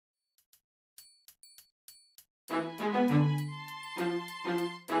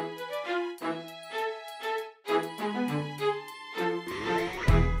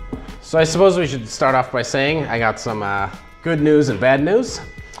So I suppose we should start off by saying I got some good news and bad news.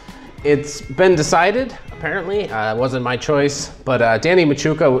 It's been decided, apparently. It wasn't my choice, but Danny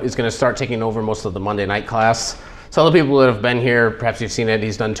Machuca is going to start taking over most of the Monday night class. So the people that have been here, perhaps you've seen it,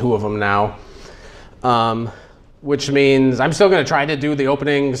 he's done 2 of them now. Which means I'm still going to try to do the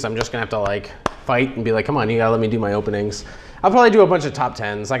openings. I'm just going to have to like fight and be like, come on, you got to let me do my openings. I'll probably do a bunch of top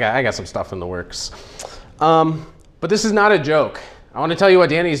 10s. I got some stuff in the works. But this is not a joke. I want to tell you what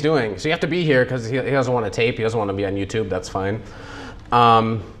Danny's doing. So you have to be here because he doesn't want to tape. He doesn't want to be on YouTube. That's fine.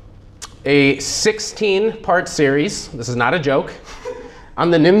 A 16-part series. This is not a joke. On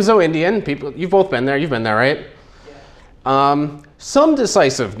the Nimzo Indian. People, you've both been there. You've been there, right? Yeah. Some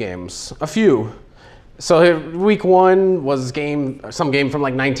decisive games. A few. So week 1 was some game from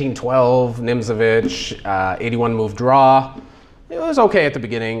like 1912. Nimzovich. 81 move draw. It was okay at the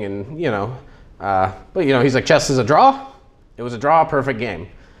beginning, and but he's like, chess is a draw. It was a draw, perfect game.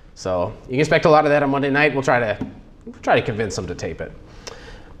 So you can expect a lot of that on Monday night. We'll try to convince them to tape it.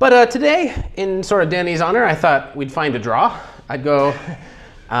 But today, in sort of Danny's honor, I thought we'd find a draw. I'd go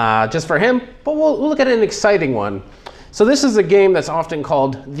just for him, but we'll look at an exciting one. So this is a game that's often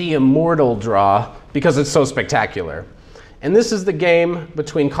called the Immortal draw because it's so spectacular. And this is the game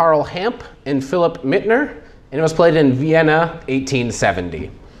between Karl Hamppe and Philipp Meitner, and it was played in Vienna, 1870.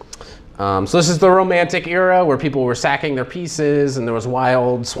 So this is the Romantic era where people were sacking their pieces and there was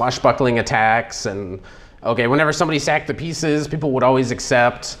wild swashbuckling attacks, and okay, whenever somebody sacked the pieces, people would always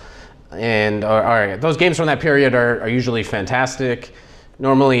accept. And all right, those games from that period are usually fantastic.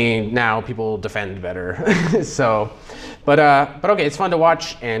 Normally now people defend better. But okay, it's fun to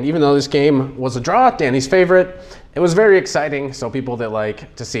watch. And even though this game was a draw, Danny's favorite, it was very exciting. So people that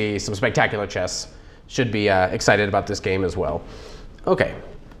like to see some spectacular chess should be excited about this game as well. Okay.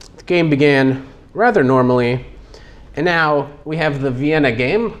 The game began rather normally, and now we have the Vienna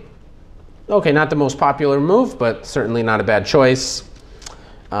game. Okay, not the most popular move, but certainly not a bad choice.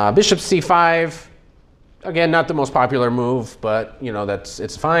 Bishop c5, again, not the most popular move, but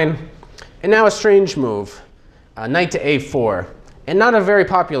it's fine. And now a strange move, knight to a4, and not a very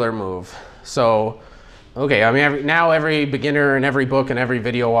popular move. So, okay, I mean, now every beginner in every book and every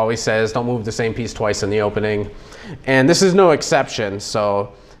video always says don't move the same piece twice in the opening, and this is no exception.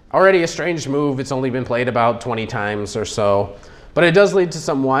 So. Already a strange move. It's only been played about 20 times or so, but it does lead to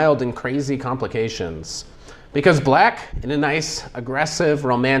some wild and crazy complications because Black, in a nice, aggressive,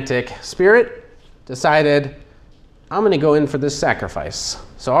 romantic spirit, decided, I'm going to go in for this sacrifice.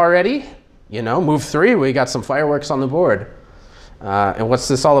 So already, move 3, we got some fireworks on the board. And what's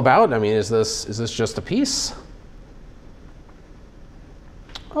this all about? I mean, is this just a piece?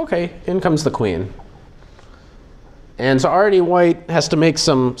 Okay, in comes the queen. And so already White has to make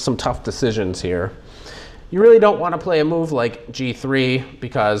some tough decisions here. You really don't want to play a move like g3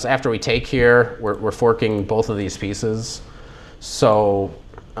 because after we take here, we're forking both of these pieces. So,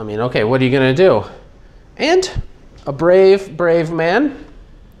 I mean, okay, what are you going to do? And a brave, brave man,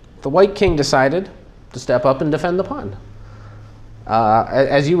 the White king decided to step up and defend the pawn.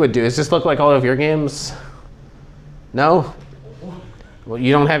 As you would do. Does this look like all of your games? No? Well,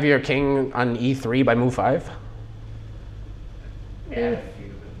 you don't have your king on e3 by move 5?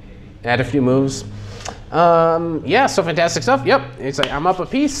 Add a few moves. Yeah, so fantastic stuff. Yep, it's like I'm up a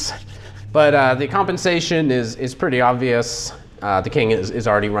piece, but the compensation is pretty obvious. The king is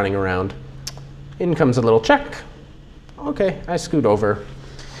already running around. In comes a little check. Okay, I scoot over.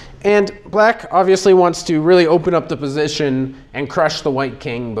 And Black obviously wants to really open up the position and crush the White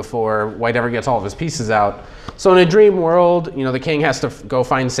king before White ever gets all of his pieces out. So in a dream world, the king has to go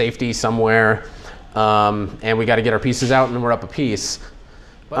find safety somewhere. And we got to get our pieces out, and we're up a piece.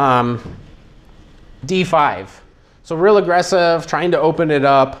 D5. So real aggressive, trying to open it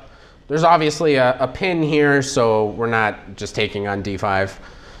up. There's obviously a pin here, so we're not just taking on D5.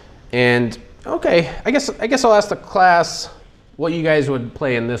 And okay, I guess I'll ask the class what you guys would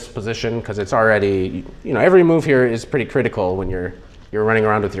play in this position, because it's already, every move here is pretty critical when you're running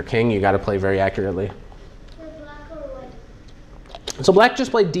around with your king. You got to play very accurately. Black or white? So Black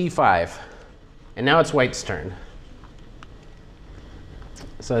just played D5. And now it's White's turn.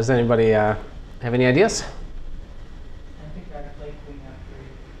 So does anybody have any ideas? I think I'd play Queen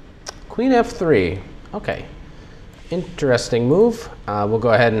queen f3. F3. Okay. Interesting move. We'll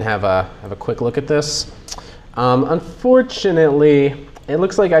go ahead and have a quick look at this. Unfortunately, it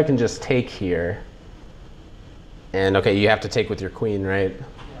looks like I can just take here. And okay, you have to take with your queen, right?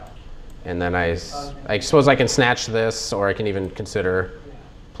 Yeah. And then I suppose I can snatch this, or I can even consider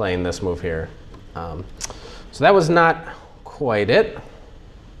playing this move here. So that was not quite it.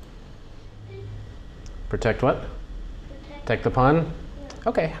 Protect what? Protect the pawn?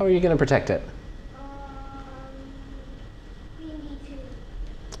 Okay, how are you going to protect it?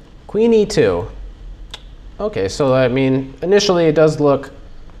 Queen Queen E2. e2. Okay, so I mean, initially it does look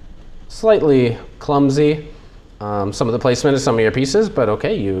slightly clumsy. Some of the placement of some of your pieces, but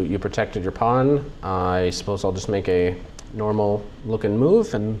okay, you protected your pawn. I suppose I'll just make a normal looking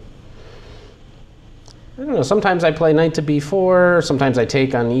move, and I don't know, sometimes I play knight to b4, sometimes I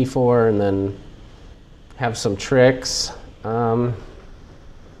take on e4 and then have some tricks.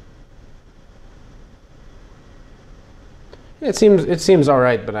 It seems all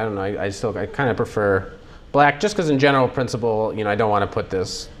right, but I don't know. I kind of prefer black, just because in general principle, you know, I don't want to put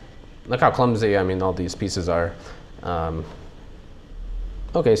this. Look how clumsy. I mean, all these pieces are.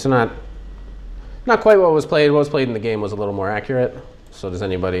 Okay, so not quite what was played. What was played in the game was a little more accurate. So does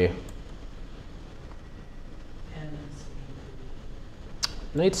anybody?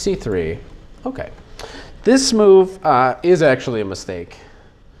 Knight c3. Okay, this move is actually a mistake.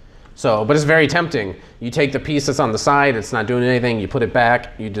 So, but it's very tempting. You take the piece that's on the side, it's not doing anything, you put it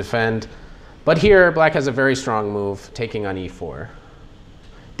back, you defend. But here, black has a very strong move, taking on e4.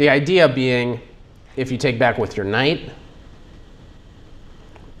 The idea being, if you take back with your knight,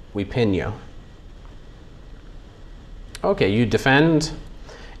 we pin you. Okay, you defend.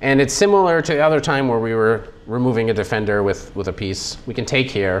 And it's similar to the other time where we were removing a defender with a piece. We can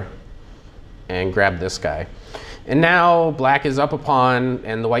take here and grab this guy. And now black is up a pawn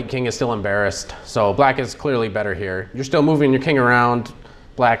and the white king is still embarrassed. So black is clearly better here. You're still moving your king around.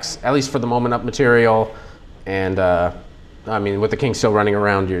 Black's, at least for the moment, up material. And I mean, with the king still running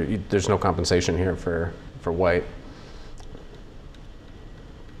around, there's no compensation here for white.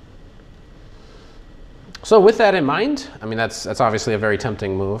 So with that in mind, I mean, that's obviously a very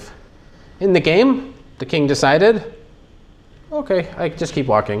tempting move. In the game, the king decided, okay, I just keep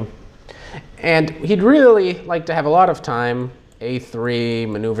walking. And he'd really like to have a lot of time, a3,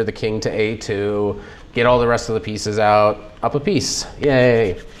 maneuver the king to a2, get all the rest of the pieces out, up a piece,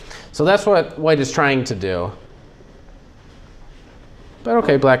 yay. So that's what white is trying to do. But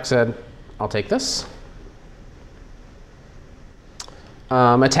okay, black said, I'll take this.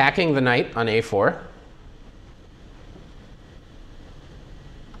 Attacking the knight on a4.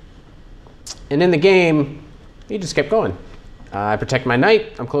 And in the game, he just kept going. I protect my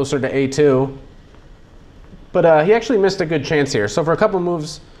knight, I'm closer to a2. But he actually missed a good chance here. So for a couple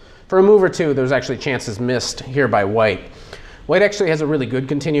moves, for a move or two, there's actually chances missed here by white. White actually has a really good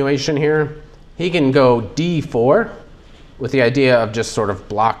continuation here. He can go d4 with the idea of just sort of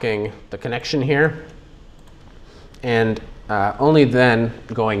blocking the connection here. And only then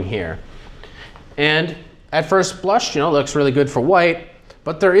going here. And at first blush, you know, looks really good for white,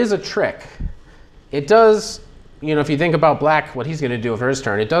 but there is a trick. It does, you know, if you think about black, what he's going to do for his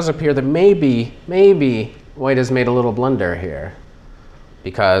turn, it does appear that maybe white has made a little blunder here,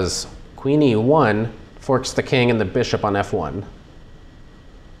 because queen e1 forks the king and the bishop on f1.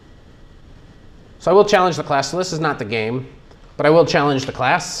 So I will challenge the class. So this is not the game, but I will challenge the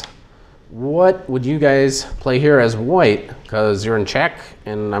class. What would you guys play here as white? Because you're in check,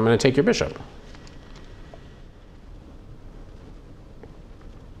 and I'm going to take your bishop.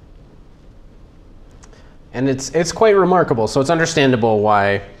 And it's quite remarkable, so it's understandable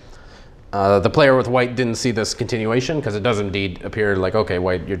why the player with white didn't see this continuation, because it does indeed appear like, okay,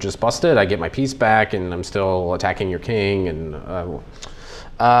 white, you're just busted, I get my piece back, and I'm still attacking your king, and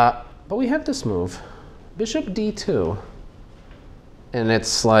but we have this move, bishop d2. And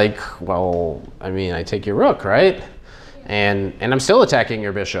it's like, well, I mean, I take your rook, right? And I'm still attacking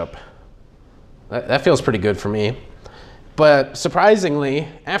your bishop. That feels pretty good for me. But surprisingly,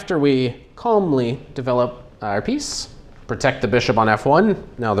 after we calmly develop our piece, protect the bishop on f1,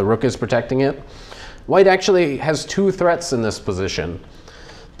 now the rook is protecting it, white actually has two threats in this position.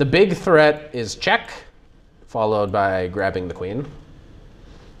 The big threat is check, followed by grabbing the queen.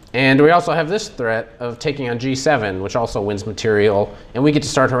 And we also have this threat of taking on g7, which also wins material, and we get to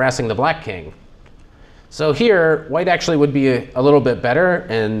start harassing the black king. So here, white actually would be a little bit better,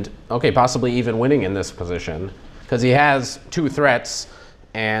 and okay, possibly even winning in this position, because he has two threats,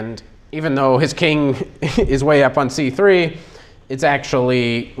 and even though his king is way up on c3, it's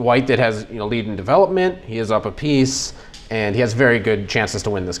actually white that has, you know, lead in development. He is up a piece, and he has very good chances to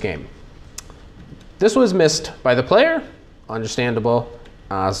win this game. This was missed by the player, understandable.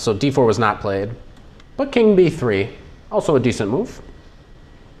 So d4 was not played, but king b3, also a decent move.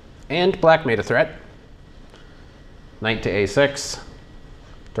 And black made a threat. Knight to a6,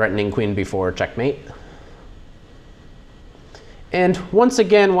 threatening queen b4, checkmate. And once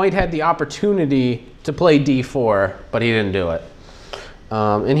again, white had the opportunity to play d4, but he didn't do it.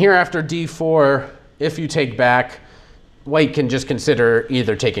 And here after d4, if you take back, white can just consider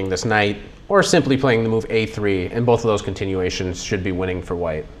either taking this knight or simply playing the move a3, and both of those continuations should be winning for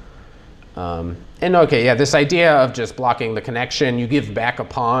white. And okay, yeah, this idea of just blocking the connection, you give back a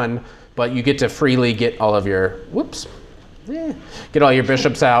pawn, but you get to freely get all of your, get all your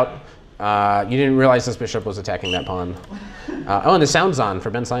bishops out. You didn't realize this bishop was attacking that pawn. Oh, and the sound's on for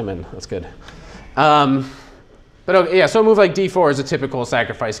Ben Simon. That's good. But okay, yeah, so a move like d4 is a typical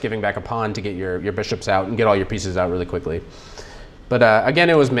sacrifice, giving back a pawn to get your bishops out and get all your pieces out really quickly. But again,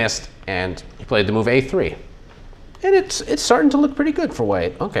 it was missed, and he played the move a3. And it's starting to look pretty good for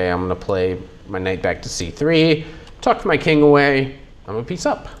white. Okay, I'm going to play my knight back to c3, tuck my king away, I'm a piece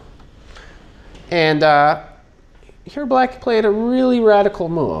up. And here black played a really radical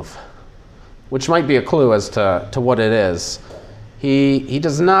move, which might be a clue as to what it is. He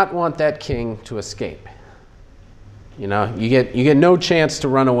does not want that king to escape. You know, you get no chance to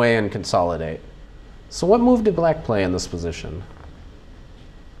run away and consolidate. So what move did black play in this position?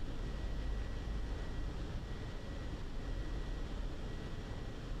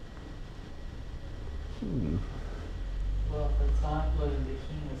 Well, if it's not letting the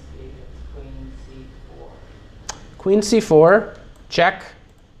king escape, it's queen c4. Queen c4, check.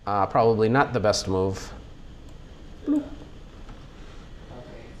 Probably not the best move. Okay,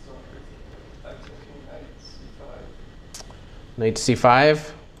 so I'm taking knight c5. Knight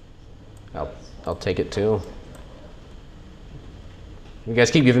c5. I'll take it too. You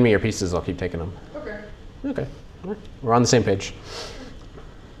guys keep giving me your pieces, I'll keep taking them. Okay. Okay, we're on the same page.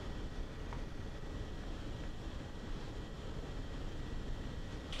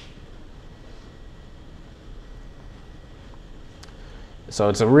 So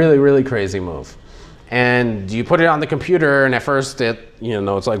it's a really, really crazy move. And you put it on the computer, and at first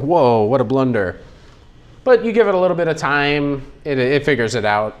it's like, whoa, what a blunder. But you give it a little bit of time, it figures it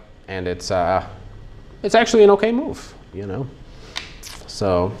out, and it's actually an okay move, you know?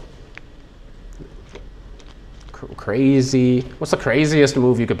 So, crazy. What's the craziest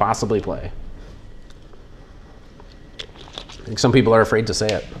move you could possibly play? I think some people are afraid to say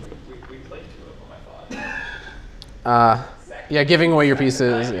it. We played two of them, I thought. Yeah, giving away your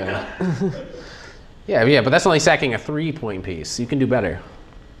pieces. Yeah. yeah, but that's only sacking a 3-point piece. You can do better.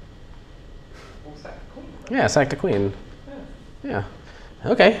 We'll sack the queen, right? Yeah, sack the queen. Yeah.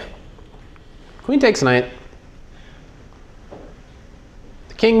 Okay. Queen takes knight.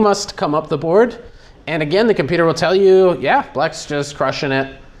 The king must come up the board. And again, the computer will tell you, yeah, black's just crushing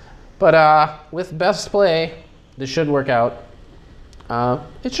it. But with best play, this should work out.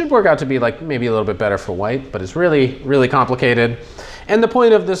 It should work out to be like maybe a little bit better for white, but it's really, really complicated. And the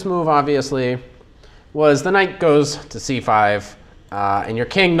point of this move, obviously, was the knight goes to c5, and your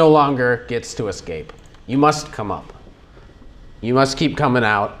king no longer gets to escape. You must come up. You must keep coming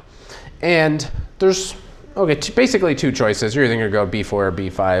out. And there's, basically two choices. You're either going to go b4 or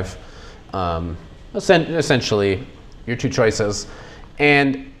b5. Essentially, your two choices.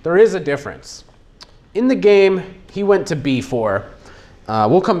 And there is a difference. In the game, he went to b4.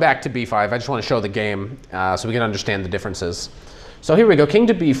 We'll come back to b5. I just want to show the game so we can understand the differences. So here we go, king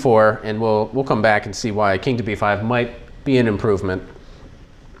to b4, and we'll come back and see why king to b5 might be an improvement.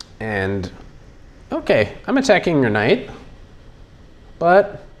 And okay, I'm attacking your knight,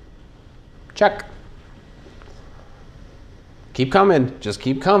 but check. Keep coming, just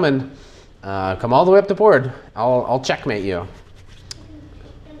keep coming. Come all the way up the board. I'll checkmate you.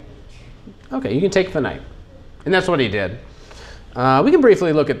 Okay, you can take the knight. And that's what he did. We can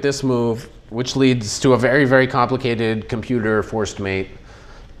briefly look at this move, which leads to a very, very complicated computer forced mate.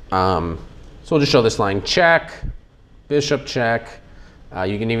 So we'll just show this line, check, bishop check.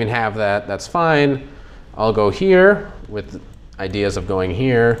 You can even have that, that's fine. I'll go here with ideas of going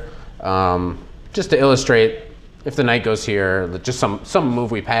here. Just to illustrate, if the knight goes here, just some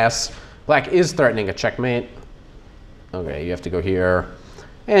move we pass. Black is threatening a checkmate. Okay, you have to go here.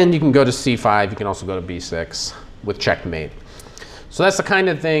 And you can go to c5, you can also go to b6 with checkmate. So that's the kind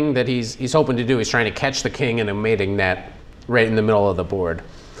of thing that he's hoping to do. He's trying to catch the king in a mating net right in the middle of the board.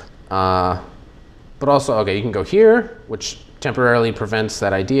 But also, okay, you can go here, which temporarily prevents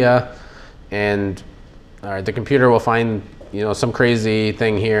that idea. And all right, the computer will find some crazy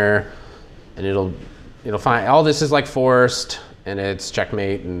thing here, and it'll find all this is like forced, and it's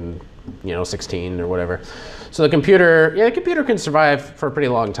checkmate and 16 or whatever. So the computer can survive for a pretty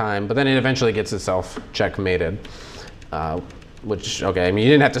long time, but then it eventually gets itself checkmated. Which, okay, I mean, you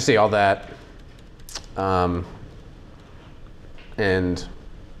didn't have to see all that. And,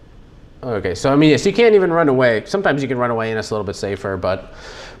 okay, so I mean, yes, you can't even run away. Sometimes you can run away and it's a little bit safer, but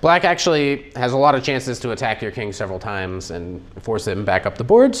black actually has a lot of chances to attack your king several times and force him back up the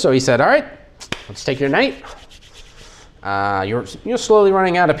board. So he said, all right, let's take your knight. You're slowly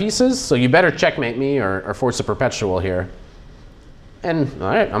running out of pieces, so you better checkmate me or force a perpetual here. And all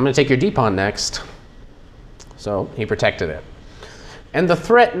right, I'm going to take your d-pawn next. So he protected it. And the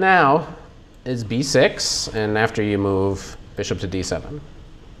threat now is b6, and after you move bishop to d7.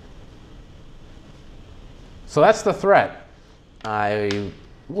 So that's the threat. I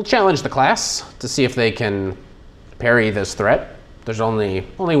will challenge the class to see if they can parry this threat. There's only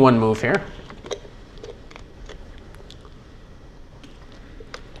one move here.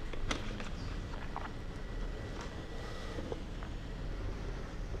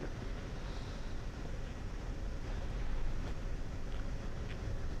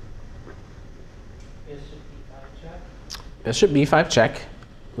 Bishop b5 check,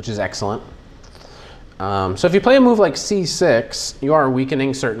 which is excellent. So if you play a move like c6, you are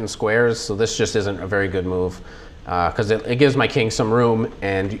weakening certain squares, so this just isn't a very good move because it gives my king some room,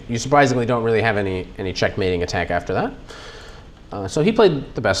 and you surprisingly don't really have any checkmating attack after that. So he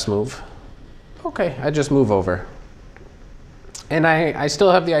played the best move. Okay, I just move over. And I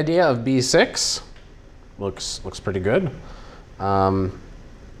still have the idea of b6. Looks pretty good.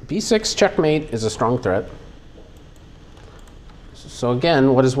 b6 checkmate is a strong threat. So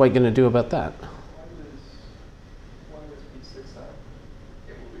again, what is white going to do about that? Why does b6 not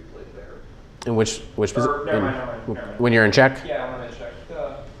able to be played there? In which position? Never mind. When you're in check? Yeah, when I check.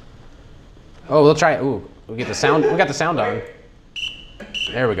 Oh, we'll try it. Ooh, we get the sound. We got the sound on.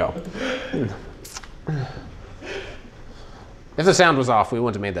 There we go. If the sound was off, we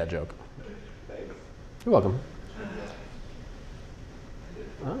wouldn't have made that joke. Thanks. You're welcome.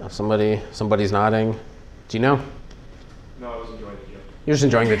 Oh, somebody's nodding. Do you know? No, I was enjoying the joke. You're just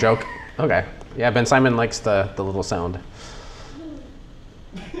enjoying the joke? Okay. Yeah, Ben Simon likes the little sound.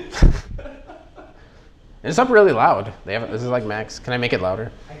 It's up really loud. This is like max. Can I make it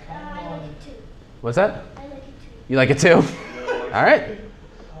louder? I kind I of like want, it too. What's that? I like it too. You like it too? All right.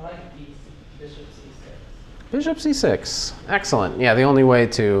 I like bishop c6. Bishop c6. Excellent. Yeah, the only way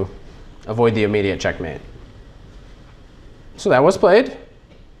to avoid the immediate checkmate. So that was played,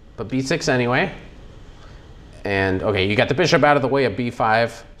 but b6 anyway. And okay, you got the bishop out of the way of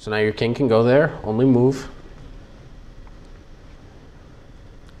b5, so now your king can go there, only move.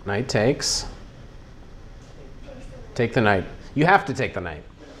 Knight takes. Take the knight. You have to take the knight.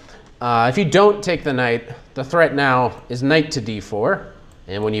 If you don't take the knight, the threat now is knight to d4,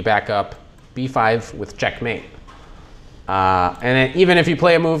 and when you back up, b5 with checkmate. And even if you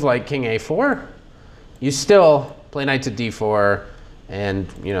play a move like king a4, you still play knight to d4, and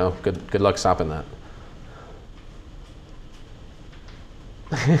you know, good luck stopping that.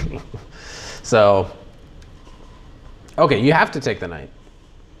 So, okay, you have to take the knight.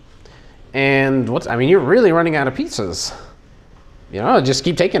 And I mean, you're really running out of pieces. You know, just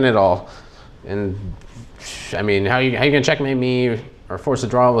keep taking it all. And I mean, how you gonna checkmate me or force a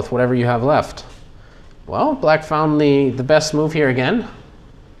draw with whatever you have left? Well, black found the best move here again.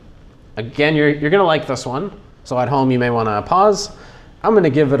 Again, you're gonna like this one. So at home, you may want to pause. I'm gonna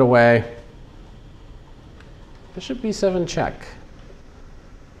give it away. Bishop b7 check.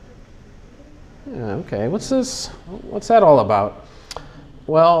 Yeah, okay, what's this? What's that all about?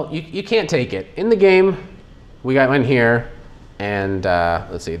 Well, you can't take it. In the game, we got one here, and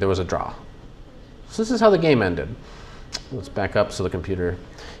let's see, there was a draw. So this is how the game ended. Let's back up so the computer.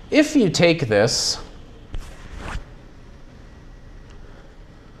 If you take this,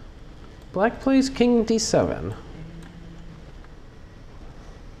 black plays king d7.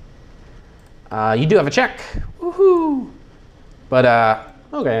 You do have a check. Woohoo! But,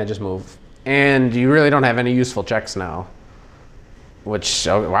 okay, I just move. And you really don't have any useful checks now. Which,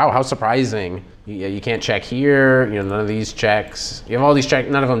 oh, wow, how surprising. You can't check here, you know, none of these checks. You have all these checks,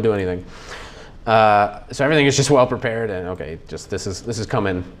 none of them do anything. So everything is just well prepared, and okay, just this is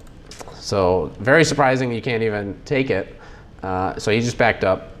coming. So very surprising you can't even take it. So you just backed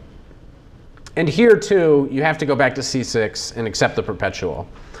up. And here too, you have to go back to c6 and accept the perpetual.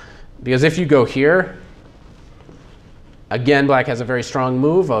 Because if you go here, again, black has a very strong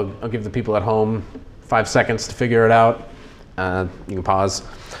move. I'll give the people at home 5 seconds to figure it out. You can pause.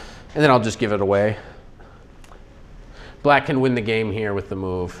 And then I'll just give it away. Black can win the game here with the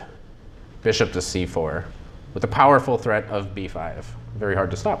move bishop to c4 with the powerful threat of b5. Very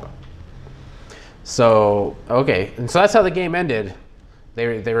hard to stop. So, okay, and so that's how the game ended.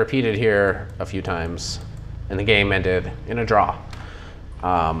 They repeated here a few times, and the game ended in a draw.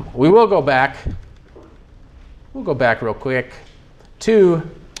 We will go back. We'll go back real quick to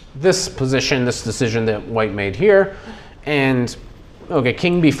this position, this decision that white made here. And okay,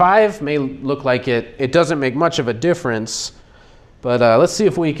 king b5 may look like it doesn't make much of a difference, But let's see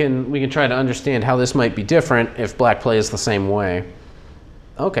if we can try to understand how this might be different if black plays the same way.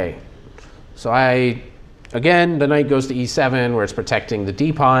 Okay, so again, the knight goes to e7 where it's protecting the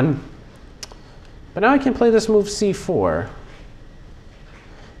d pawn. But now I can play this move c4.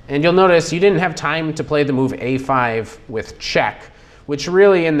 And you'll notice you didn't have time to play the move a5 with check, which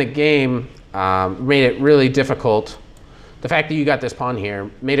really in the game made it really difficult. The fact that you got this pawn here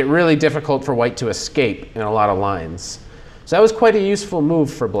made it really difficult for white to escape in a lot of lines. So that was quite a useful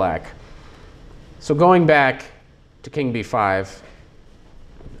move for black. So going back to king b5,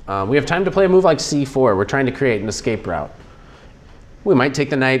 we have time to play a move like c4. We're trying to create an escape route. We might take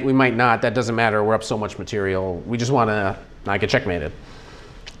the knight, we might not. That doesn't matter. We're up so much material. We just want to not get checkmated.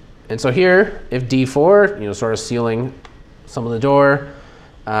 And so here, if d4, sort of sealing some of the door,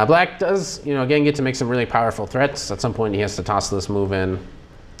 black does, again, get to make some really powerful threats. At some point, he has to toss this move in.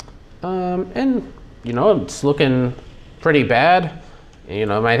 And, it's looking pretty bad. It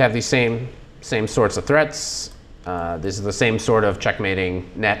might have these same sorts of threats. This is the same sort of checkmating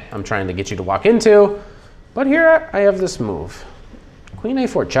net I'm trying to get you to walk into. But here I have this move. Queen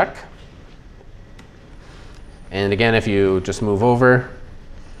a4 check. And again, if you just move over,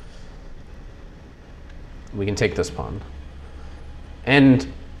 we can take this pawn. And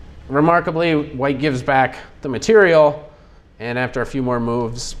remarkably, white gives back the material. And after a few more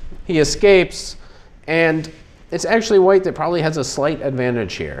moves, he escapes. And it's actually white that probably has a slight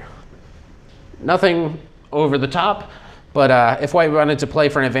advantage here. Nothing over the top, but if white wanted to play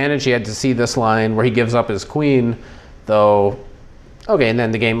for an advantage, he had to see this line where he gives up his queen, though, okay, and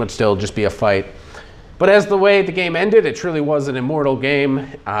then the game would still just be a fight. But as the way the game ended, it truly was an immortal game,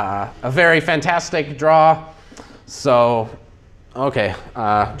 a very fantastic draw. So, okay,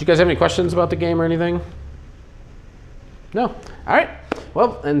 do you guys have any questions about the game or anything? No? All right.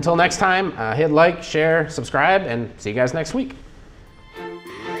 Well, until next time, hit like, share, subscribe, and see you guys next week.